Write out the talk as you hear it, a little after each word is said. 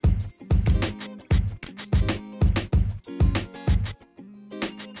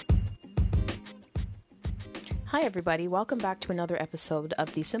Hi, everybody. Welcome back to another episode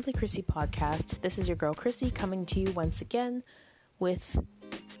of the Simply Chrissy podcast. This is your girl, Chrissy, coming to you once again with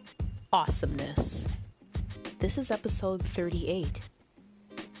awesomeness. This is episode 38,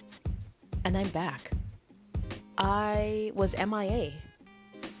 and I'm back. I was MIA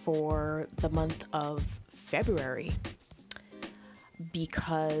for the month of February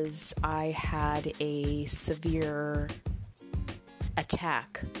because I had a severe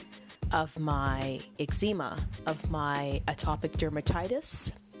attack of my eczema, of my atopic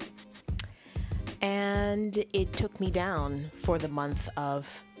dermatitis, and it took me down for the month of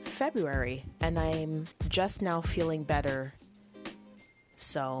February, and I'm just now feeling better.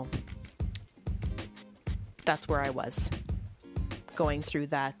 So that's where I was, going through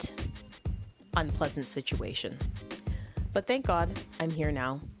that unpleasant situation. But thank God I'm here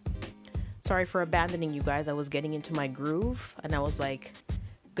now. Sorry for abandoning you guys. I was getting into my groove, and I was like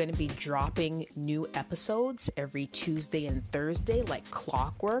going to be dropping new episodes every Tuesday and Thursday like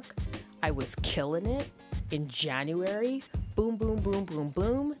clockwork. I was killing it in January. Boom, boom, boom, boom,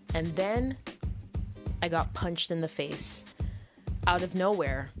 boom. And then I got punched in the face out of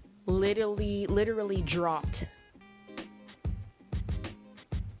nowhere. Literally dropped.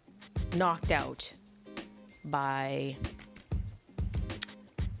 Knocked out by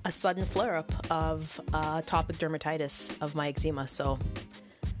a sudden flare-up of atopic dermatitis of my eczema. So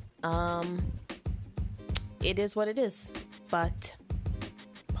it is what it is, but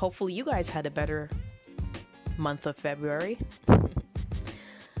hopefully you guys had a better month of February.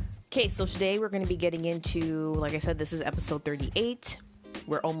 Okay, so today we're going to be getting into, like I said, this is episode 38.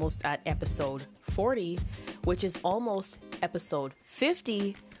 We're almost at episode 40, which is almost episode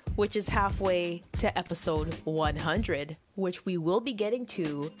 50, which is halfway to episode 100, which we will be getting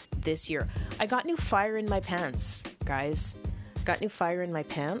to this year. I got new fire in my pants, guys. Got new fire in my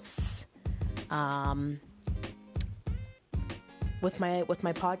pants with my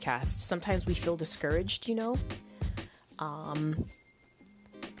podcast. Sometimes we feel discouraged,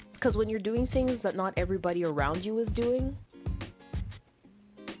 because when you're doing things that not everybody around you is doing,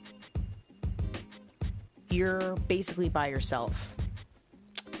 you're basically by yourself.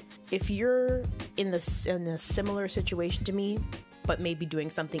 If you're in a similar situation to me, but maybe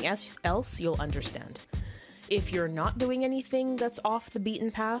doing something else, you'll understand. If you're not doing anything that's off the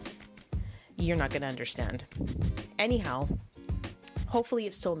beaten path, you're not going to understand. Anyhow, hopefully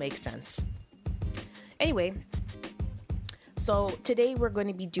it still makes sense. Anyway, so today we're going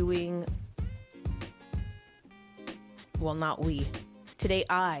to be doing, well, not we. Today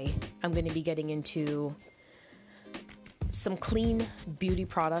I'm going to be getting into some clean beauty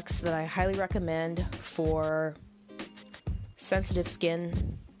products that I highly recommend for sensitive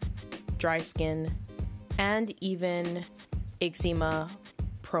skin, dry skin, and even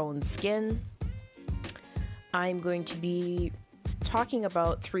eczema-prone skin. I'm going to be talking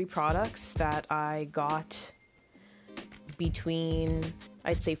about 3 products that I got between,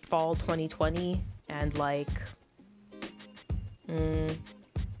 I'd say, fall 2020 and and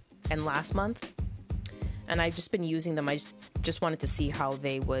last month. And I've just been using them. I just wanted to see how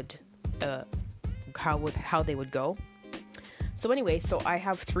they would how they would go. So anyway, so I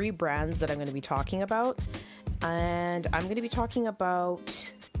have 3 brands that I'm going to be talking about, and I'm going to be talking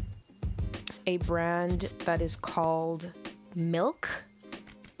about a brand that is called Milk,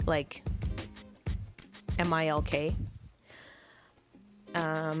 like MILK.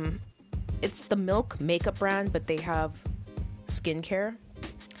 It's the Milk makeup brand, but they have skincare.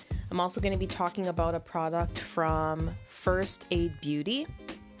 I'm also going to be talking about a product from First Aid Beauty,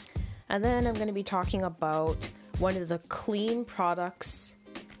 and then I'm going to be talking about one of the clean products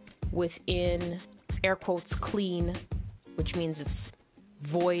within air quotes clean, which means it's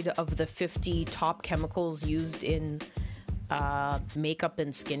void of the 50 top chemicals used in makeup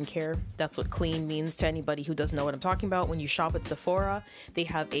and skincare. That's what clean means to anybody who doesn't know what I'm talking about. When you shop at Sephora, they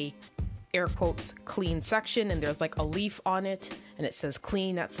have a air quotes clean section, and there's like a leaf on it, and it says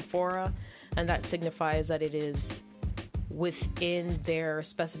clean at Sephora, and that signifies that it is within their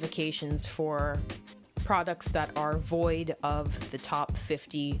specifications for products that are void of the top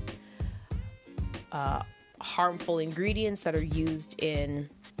 50 harmful ingredients that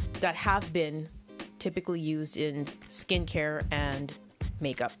have been typically used in skincare and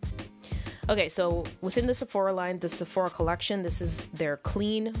makeup. Okay, so within the Sephora line, the Sephora collection, this is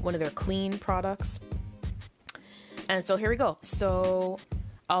one of their clean products. And so here we go. So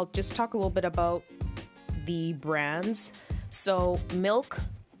I'll just talk a little bit about the brands. So Milk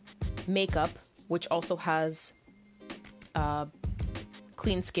Makeup, which also has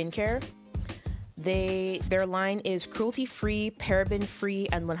clean skincare. Their line is cruelty-free, paraben-free,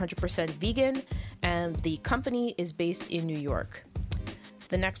 and 100% vegan. and the company is based in New York.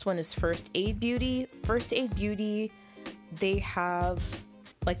 The next one is First Aid Beauty. First Aid Beauty, they have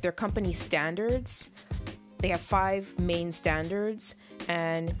like their company standards. They have 5 main standards,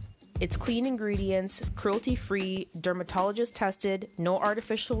 and it's clean ingredients, cruelty-free, dermatologist tested, no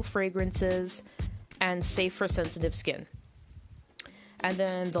artificial fragrances, and safe for sensitive skin. And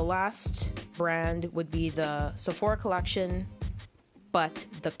then the last brand would be the Sephora collection, but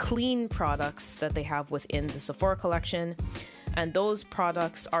the clean products that they have within the Sephora collection. And those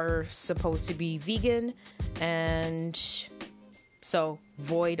products are supposed to be vegan and so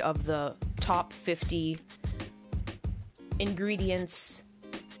void of the top 50 ingredients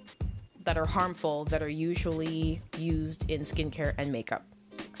that are harmful that are usually used in skincare and makeup.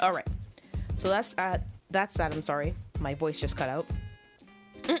 All right. So that's that. I'm sorry. My voice just cut out.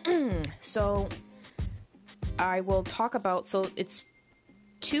 So I will talk about, so it's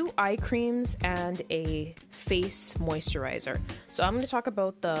 2 eye creams and a face moisturizer. So I'm going to talk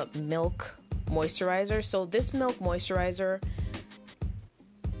about the Milk Moisturizer. So this Milk Moisturizer,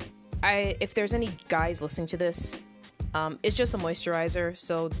 if there's any guys listening to this, it's just a moisturizer,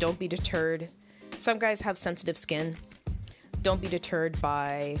 so don't be deterred. Some guys have sensitive skin. Don't be deterred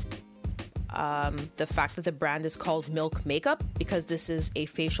by the fact that the brand is called Milk Makeup, because this is a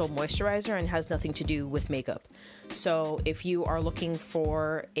facial moisturizer and has nothing to do with makeup. So if you are looking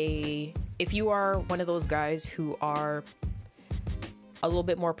for if you are one of those guys who are a little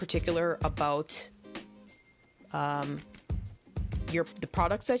bit more particular about the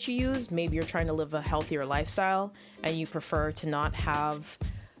products that you use, maybe you're trying to live a healthier lifestyle and you prefer to not have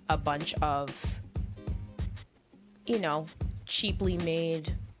a bunch of, cheaply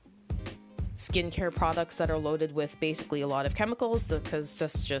made skincare products that are loaded with basically a lot of chemicals, because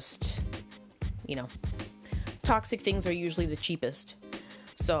that's just, toxic things are usually the cheapest.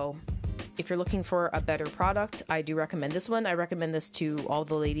 So if you're looking for a better product, I do recommend this one. I recommend this to all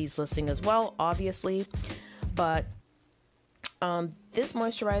the ladies listening as well, obviously. But this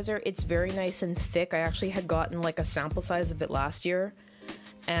moisturizer, it's very nice and thick. I actually had gotten like a sample size of it last year,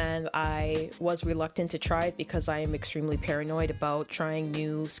 and I was reluctant to try it because I am extremely paranoid about trying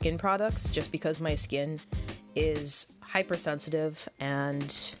new skin products, just because my skin is hypersensitive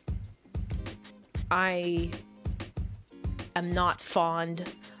and I am not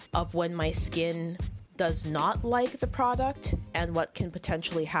fond of when my skin does not like the product and what can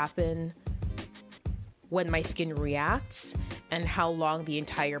potentially happen when my skin reacts and how long the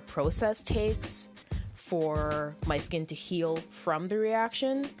entire process takes for my skin to heal from the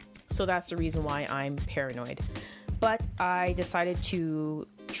reaction. So that's the reason why I'm paranoid. But I decided to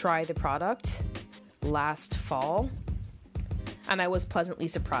try the product last fall and I was pleasantly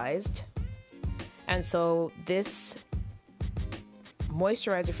surprised. And so this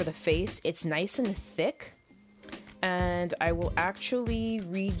moisturizer for the face, it's nice and thick, and I will actually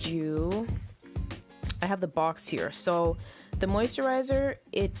read you, I have the box here. So the moisturizer,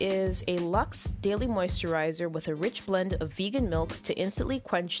 it is a Luxe Daily Moisturizer with a rich blend of vegan milks to instantly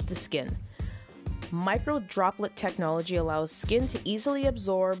quench the skin. Micro droplet technology allows skin to easily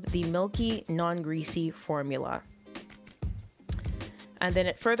absorb the milky, non-greasy formula. And then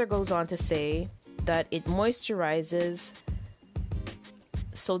it further goes on to say that it moisturizes.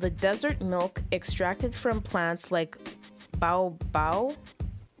 So the desert milk extracted from plants like baobab.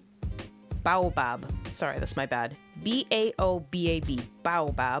 Sorry, that's my bad. Baobab,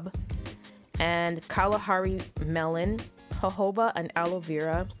 baobab, and Kalahari melon, jojoba, and aloe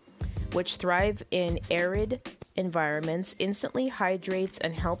vera, which thrive in arid environments, instantly hydrates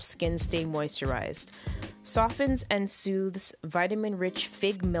and helps skin stay moisturized. Softens and soothes vitamin-rich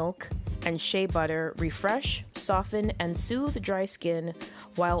fig milk and shea butter, refresh, soften, and soothe dry skin,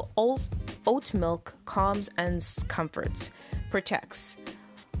 while oat milk calms and comforts, protects.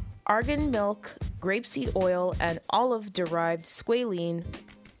 Argan milk, grapeseed oil, and olive-derived squalene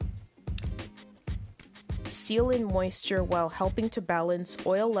seal in moisture while helping to balance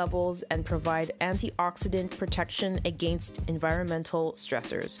oil levels and provide antioxidant protection against environmental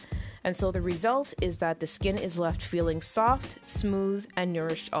stressors. And so the result is that the skin is left feeling soft, smooth, and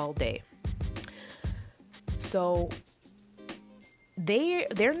nourished all day. So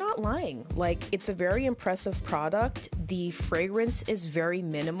they're not lying. Like, it's a very impressive product. The fragrance is very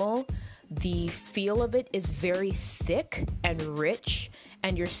minimal. The feel of it is very thick and rich,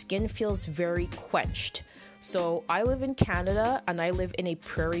 and your skin feels very quenched. So I live in Canada and I live in a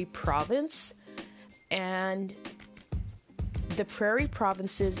prairie province, and the prairie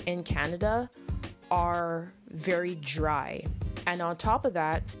provinces in Canada are very dry. And on top of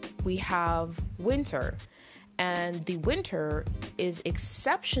that, we have winter. And the winter is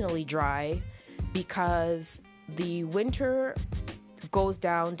exceptionally dry because the winter goes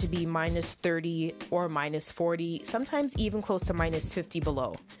down to be -30 or -40, sometimes even close to -50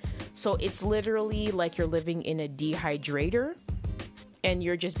 below. So it's literally like you're living in a dehydrator and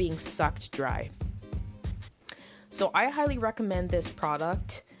you're just being sucked dry. So I highly recommend this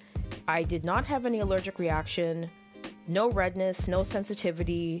product. I did not have any allergic reaction, no redness, no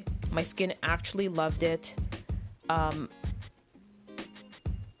sensitivity. My skin actually loved it. I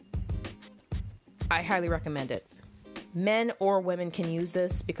highly recommend it. Men or women can use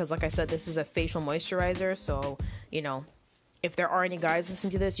this because, like I said, this is a facial moisturizer. So, you know, if there are any guys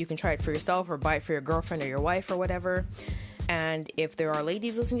listening to this, you can try it for yourself or buy it for your girlfriend or your wife or whatever. And if there are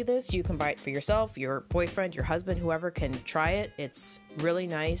ladies listening to this, you can buy it for yourself, your boyfriend, your husband, whoever can try it. It's really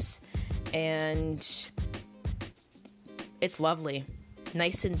nice and it's lovely.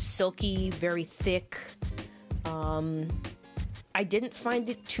 Nice and silky, very thick. I didn't find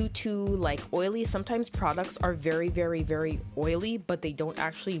it too like oily. Sometimes products are very, very, very oily, but they don't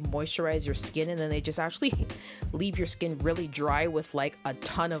actually moisturize your skin, and then they just actually leave your skin really dry with like a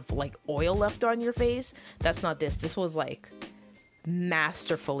ton of like oil left on your face. That's not this. This was like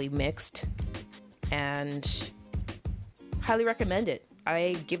masterfully mixed and highly recommend it.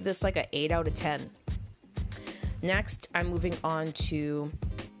 I give this like an 8 out of 10. Next, I'm moving on to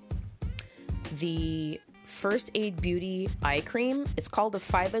the First Aid Beauty eye cream. It's called a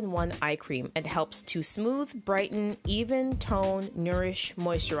 5-in-1 eye cream. It helps to smooth, brighten, even, tone, nourish,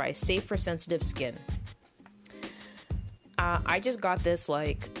 moisturize, safe for sensitive skin. I just got this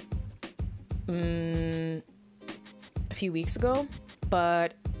like a few weeks ago,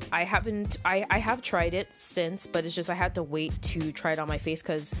 but I have tried it since, but it's just I had to wait to try it on my face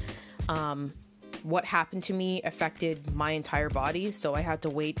because what happened to me affected my entire body, so I had to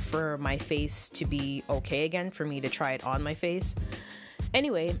wait for my face to be okay again for me to try it on my face.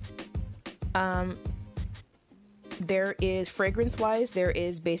 Anyway, there is, fragrance-wise, there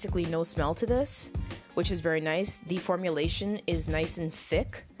is basically no smell to this, which is very nice. The formulation is nice and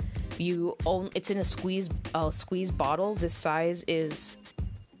thick. It's in a squeeze bottle. This size is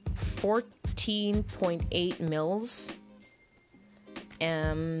 14.8 mils.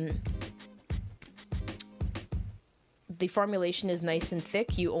 The formulation is nice and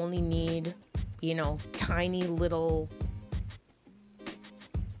thick. You only need, you know, tiny little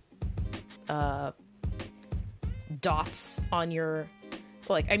dots on your,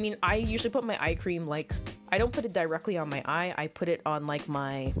 like, I mean, I usually put my eye cream, like, I don't put it directly on my eye. I put it on like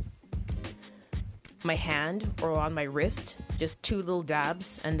my hand or on my wrist, just 2 little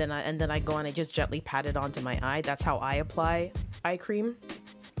dabs, and then I go and I just gently pat it onto my eye. That's how I apply eye cream.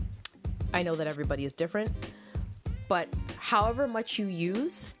 I know that everybody is different, but however much you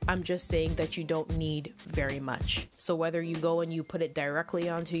use, I'm just saying that you don't need very much. So whether you go and you put it directly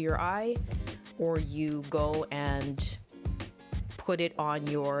onto your eye, or you go and put it on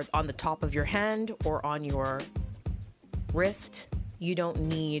the top of your hand or on your wrist, you don't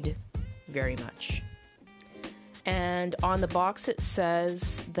need very much. And on the box it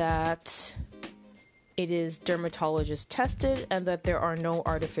says that it is dermatologist tested and that there are no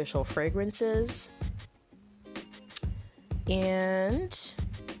artificial fragrances. And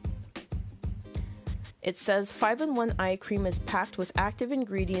it says 5-in-1 eye cream is packed with active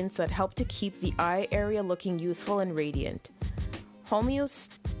ingredients that help to keep the eye area looking youthful and radiant.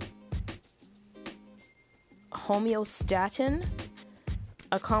 Homeostatin,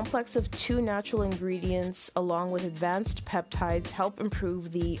 a complex of 2 natural ingredients along with advanced peptides, help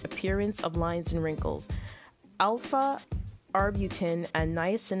improve the appearance of lines and wrinkles. Alpha-arbutin and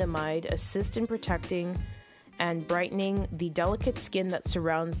niacinamide assist in protecting and brightening the delicate skin that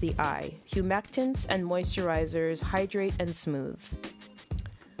surrounds the eye. Humectants and moisturizers hydrate and smooth.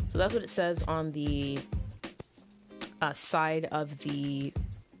 So that's what it says on the side of the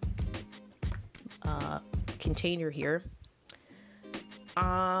container here.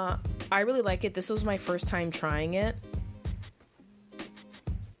 I really like it. This was my first time trying it.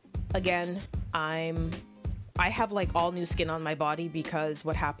 Again, I have like all new skin on my body because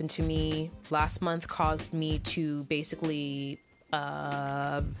what happened to me last month caused me to basically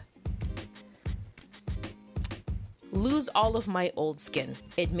lose all of my old skin.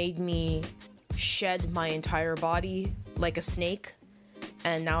 It made me shed my entire body like a snake,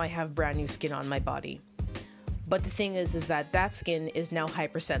 and now I have brand new skin on my body. But the thing is that skin is now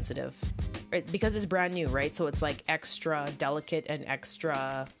hypersensitive, right? Because it's brand new, right? So it's like extra delicate and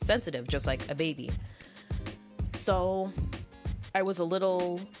extra sensitive, just like a baby. So I was a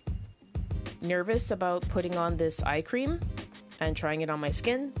little nervous about putting on this eye cream and trying it on my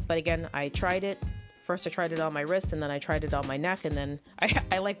skin. But again, I tried it First I tried it on my wrist, and then I tried it on my neck, and then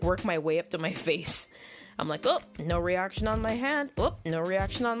I like work my way up to my face. I'm like, oh, no reaction on my hand. Oh, no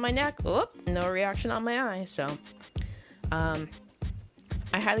reaction on my neck. Oh, no reaction on my eye. So I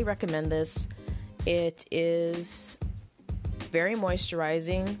highly recommend this. It is very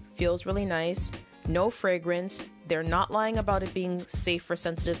moisturizing, feels really nice, no fragrance. They're not lying about it being safe for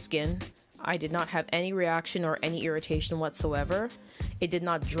sensitive skin. I did not have any reaction or any irritation whatsoever. It did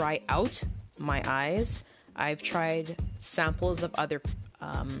not dry out my eyes. I've tried samples of other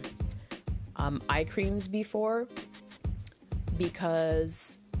eye creams before,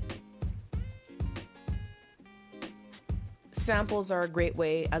 because samples are a great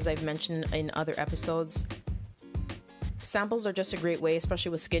way, as I've mentioned in other episodes. Samples are just a great way,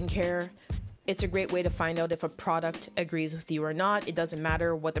 especially with skincare. It's a great way to find out if a product agrees with you or not. It doesn't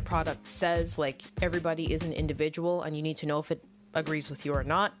matter what the product says. Like, everybody is an individual, and you need to know if it agrees with you or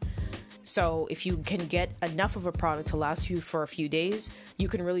not. So if you can get enough of a product to last you for a few days, you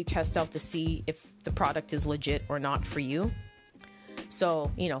can really test out to see if the product is legit or not for you.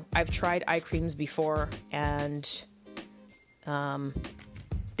 So, you know, I've tried eye creams before, and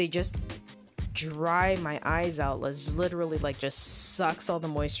they just dry my eyes out. It's literally like just sucks all the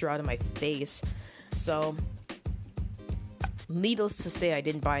moisture out of my face. So needless to say, I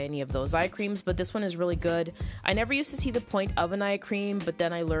didn't buy any of those eye creams, but this one is really good. I never used to see the point of an eye cream, but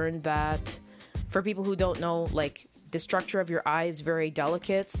then I learned that for people who don't know, like, the structure of your eye is very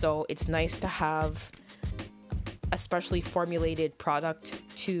delicate, so it's nice to have a specially formulated product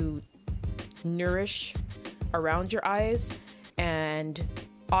to nourish around your eyes. And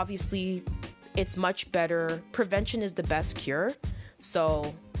obviously it's much better. Prevention is the best cure.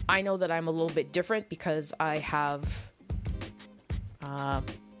 So I know that I'm a little bit different because I have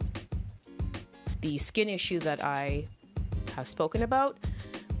the skin issue that I have spoken about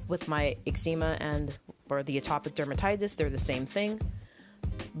with my eczema or the atopic dermatitis. They're the same thing,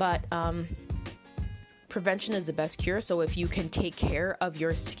 but prevention is the best cure. So if you can take care of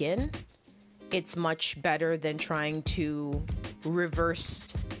your skin, it's much better than trying to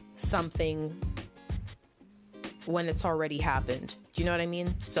reverse something when it's already happened. Do you know what I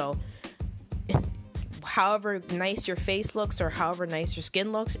mean? So however nice your face looks or however nice your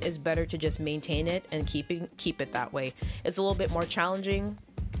skin looks, is better to just maintain it and keep it that way. It's a little bit more challenging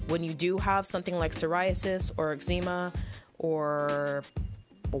when you do have something like psoriasis or eczema or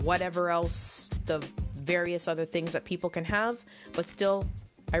whatever else, the various other things that people can have, but still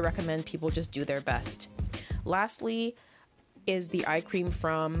I recommend people just do their best. Lastly is the eye cream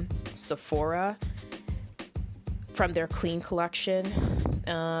from Sephora, from their Clean collection.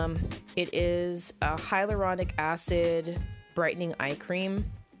 It is a hyaluronic acid brightening eye cream.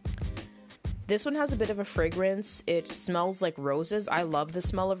 This one has a bit of a fragrance. It smells like roses. I love the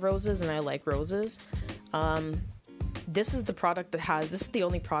smell of roses, and I like roses. This is the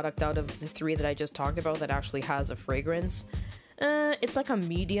only product out of the three that I just talked about that actually has a fragrance. It's like a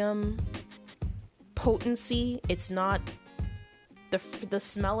medium potency. It's not, the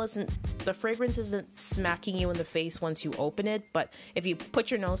fragrance isn't smacking you in the face once you open it, but if you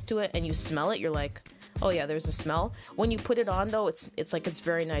put your nose to it and you smell it, you're like, oh yeah, there's a smell. When you put it on though, it's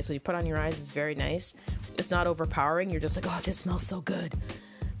very nice. When you put it on your eyes, it's very nice. It's not overpowering. You're just like, oh, this smells so good.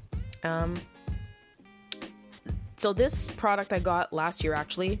 So this product I got last year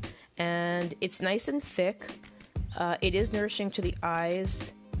actually, and it's nice and thick. It is nourishing to the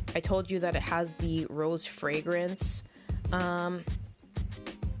eyes. I told you that it has the rose fragrance.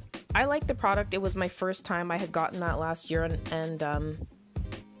 I like the product. It was my first time. I had gotten that last year, and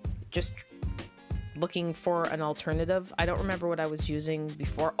just looking for an alternative. I don't remember what I was using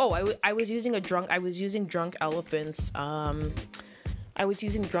before. Oh, I was using Drunk Elephant's eye,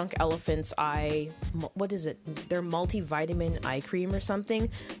 what is it? Their multivitamin eye cream or something.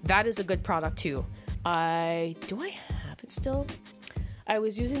 That is a good product too. Do I have it still? I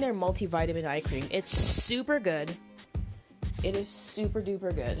was using their multivitamin eye cream. It's super good. It is super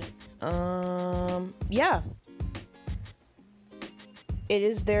duper good. Yeah. It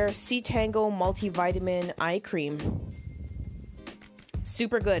is their C Tango multivitamin eye cream.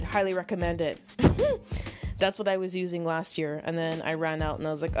 Super good. Highly recommend it. That's what I was using last year. And then I ran out and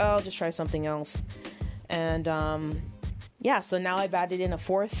I was like, oh, I'll just try something else. And yeah, so now I've added in a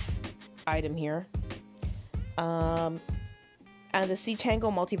fourth item here. And the C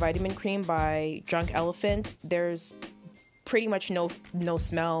Tango multivitamin cream by Drunk Elephant, there's pretty much no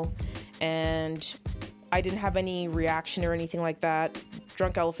smell, and I didn't have any reaction or anything like that.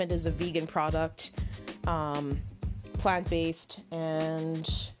 Drunk Elephant is a vegan product, plant-based,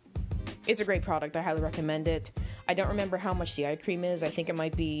 and it's a great product. I highly recommend it. I don't remember how much the eye cream is. I think it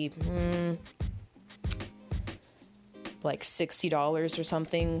might be like $60 or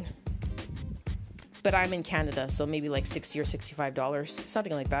something. But I'm in Canada, so maybe like $60 or $65,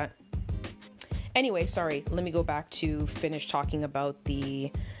 something like that. Anyway, sorry, let me go back to finish talking about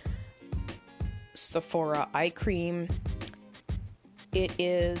the Sephora eye cream. It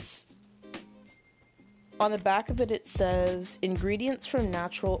is, on the back of it, it says ingredients from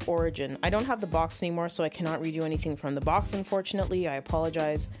natural origin. I don't have the box anymore, so I cannot read you anything from the box, unfortunately. I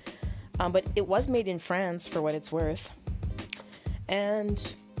apologize. But it was made in France, for what it's worth.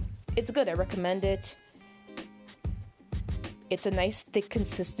 And it's good. I recommend it. It's a nice thick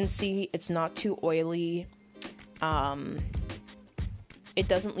consistency. It's not too oily. It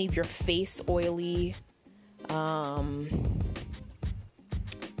doesn't leave your face oily.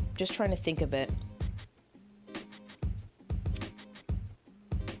 Just trying to think of it.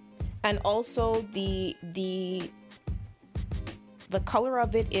 And also the color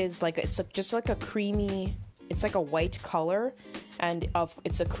of it is like, it's just like a creamy, it's like a white color, and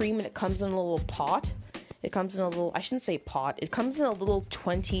it's a cream, and it comes in a little pot. It comes in a little, I shouldn't say pot, it comes in a little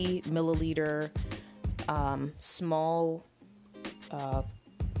 20 milliliter small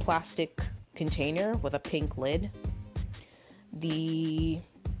plastic container with a pink lid. The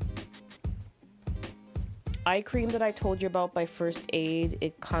eye cream that I told you about by First Aid,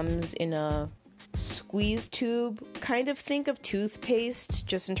 it comes in a squeeze tube. Kind of think of toothpaste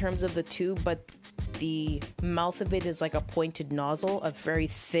just in terms of the tube, but the mouth of it is like a pointed nozzle, a very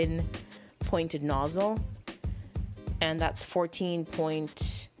thin pointed nozzle, and that's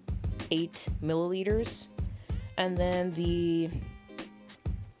 14.8 milliliters. And then the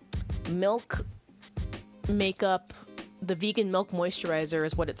milk makeup, the vegan milk moisturizer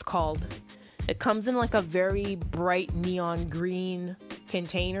is what it's called. It comes in like a very bright neon green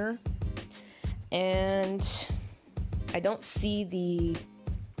container, and I don't see the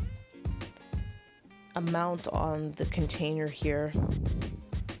amount on the container here.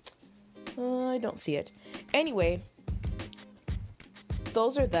 I don't see it. Anyway,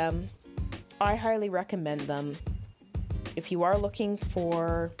 those are them. I highly recommend them. If you are looking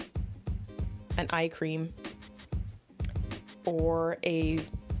for an eye cream or a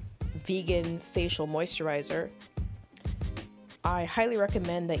vegan facial moisturizer, I highly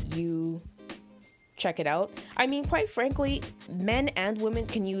recommend that you check it out. I mean, quite frankly, men and women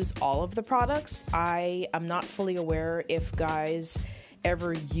can use all of the products. I am not fully aware if guys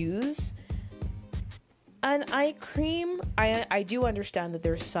ever use an eye cream. I do understand that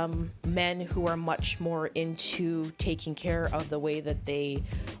there's some men who are much more into taking care of the way that they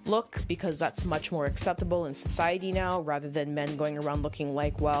look, because that's much more acceptable in society now, rather than men going around looking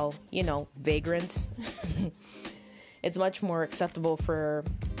like, well, you know, vagrants. It's much more acceptable for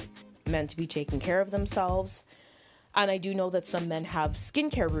men to be taking care of themselves. And I do know that some men have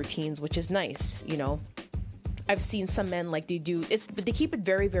skincare routines, which is nice, you know. I've seen some men, like, but they keep it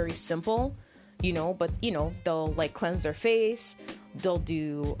very, very simple, you know, but, you know, they'll, like, cleanse their face, they'll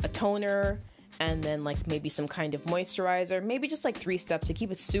do a toner, and then, like, maybe some kind of moisturizer, maybe just, like, 3 steps to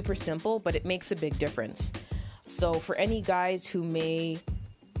keep it super simple, but it makes a big difference. So for any guys who may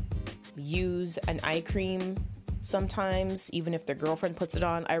use an eye cream sometimes, even if their girlfriend puts it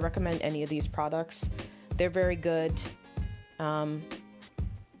on, I recommend any of these products. They're very good. And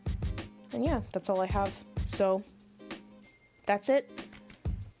yeah, that's all I have. So that's it.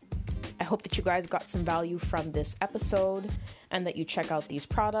 I hope that you guys got some value from this episode and that you check out these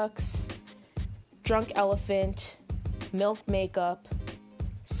products. Drunk Elephant, Milk Makeup,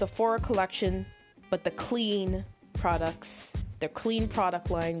 Sephora collection, but the clean products, their clean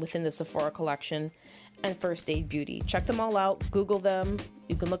product line within the Sephora collection, and First Aid Beauty. Check them all out. Google them.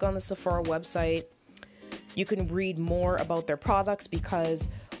 You can look on the Sephora website. You can read more about their products, because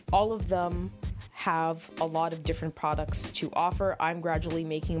all of them have a lot of different products to offer. I'm gradually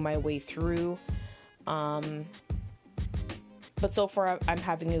making my way through. But so far, I'm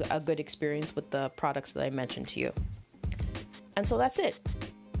having a good experience with the products that I mentioned to you. And so that's it.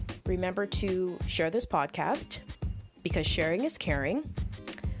 Remember to share this podcast, because sharing is caring.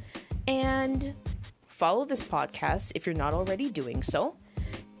 And follow this podcast if you're not already doing so.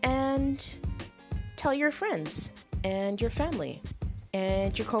 And tell your friends and your family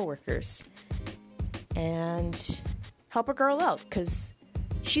and your coworkers. And help a girl out, because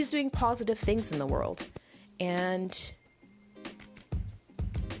she's doing positive things in the world. And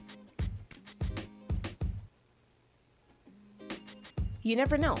you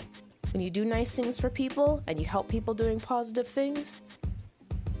never know. When you do nice things for people and you help people doing positive things,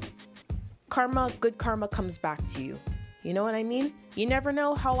 good karma comes back to you. You know what I mean? You never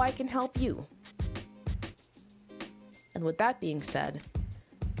know how I can help you. And with that being said,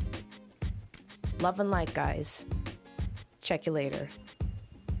 love and light, guys. Check you later.